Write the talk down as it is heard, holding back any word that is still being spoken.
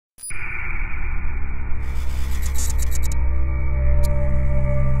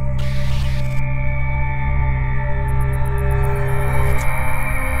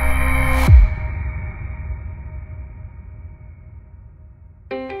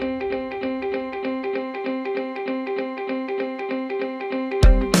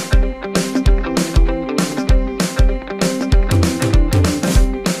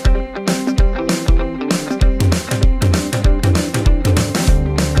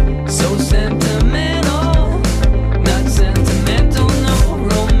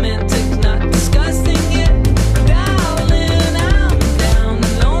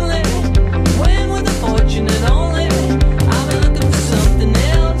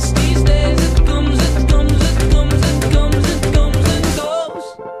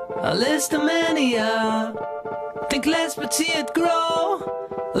glass, but see it grow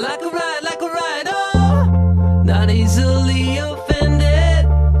like a ride, oh, not easily offended,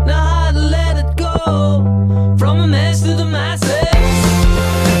 not hard to let it go, from a mess to the masses,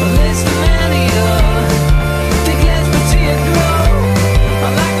 Lisztomania, the glass, but see it grow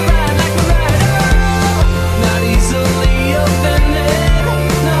like a ride, oh, not easily offended,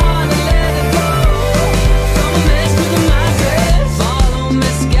 not hard to let it go, from a mess to the masses, follow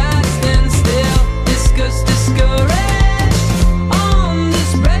misguided, stand still, discuss, discouraged, on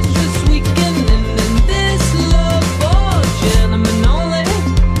this precious weekend, and in this love for gentlemen only,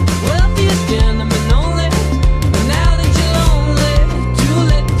 wealthiest gentlemen only, but now that you're lonely,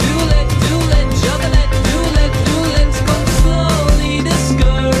 let's go slowly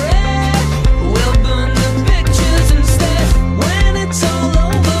discouraged, we'll burn the pictures instead, when it's all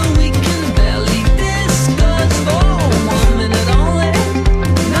over we can barely discuss, for 1 minute only,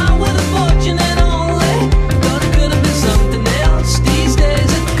 not with a fortune and only, thought it could have been something else, these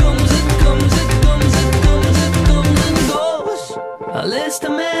days it comes and goes, a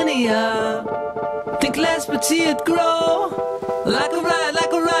Lisztomania, think less but see it grow, like a ride,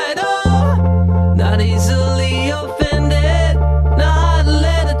 oh, not easily offended, not hard to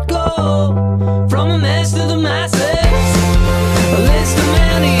let it go, from a mess to the masses, a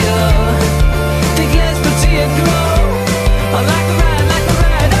Lisztomania, think less but see it grow, like a ride,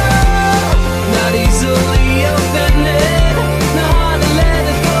 oh, not easily offended, not hard to let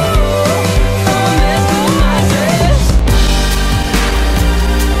it go, from a mess to the masses.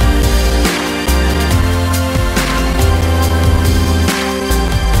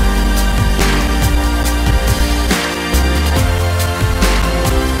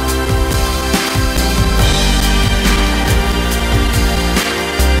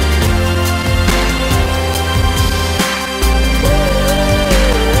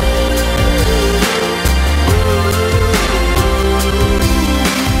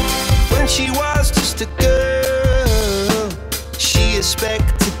 When she was just a girl, she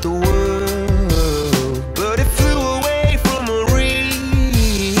expected the world, but it flew away from her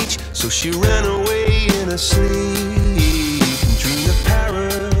reach, so she ran away in her sleep and dreamed of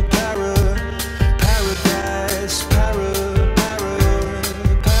paradise, paradise.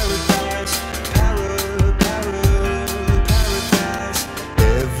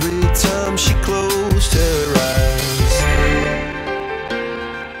 Every time she closed her eyes,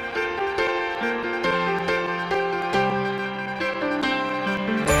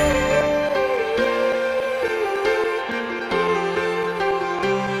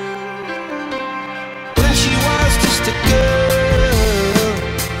 when she was just a girl,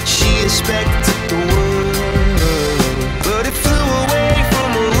 she expected the world, but it flew away from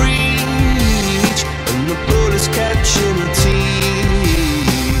her reach, and the bullets catching her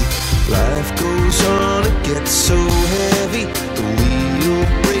teeth. Life goes on, it gets so heavy, the wheel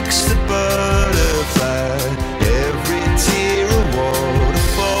breaks the butterfly, every tear a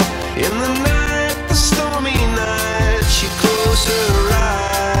waterfall. In the night, the stormy night, she closed her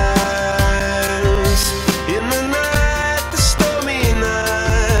eyes. In the night, the stormy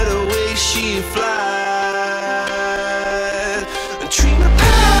night, away she flies, a dream of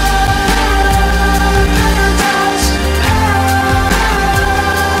paradise, paradise, paradise.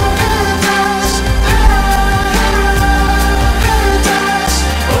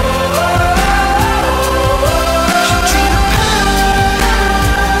 Oh, she dreamed of paradise,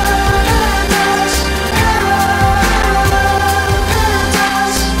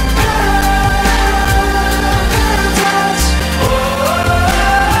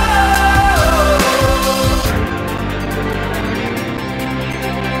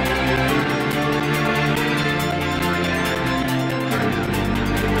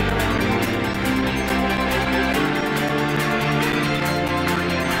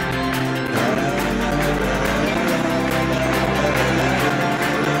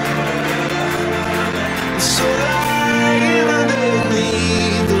 so lying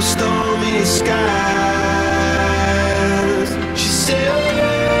underneath those stormy skies, she said,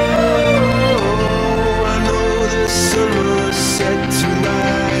 oh, I know the sun will set to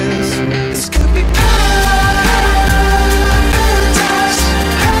rise. This could be paradise,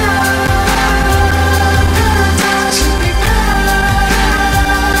 paradise, could be paradise.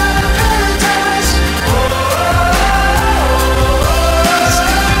 Oh, this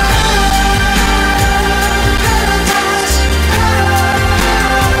could be paradise,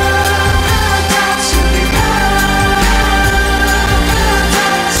 paradise.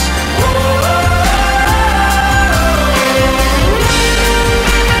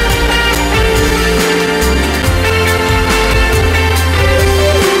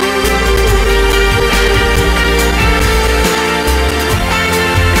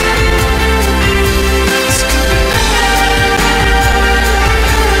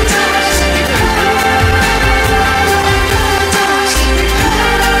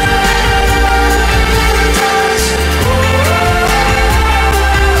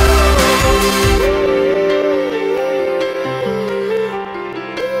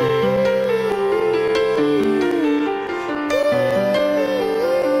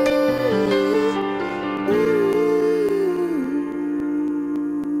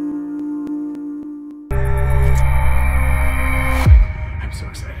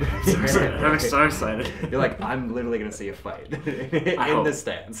 so excited. I'm so excited. You're like, I'm literally gonna see a fight in hope. the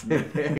stands.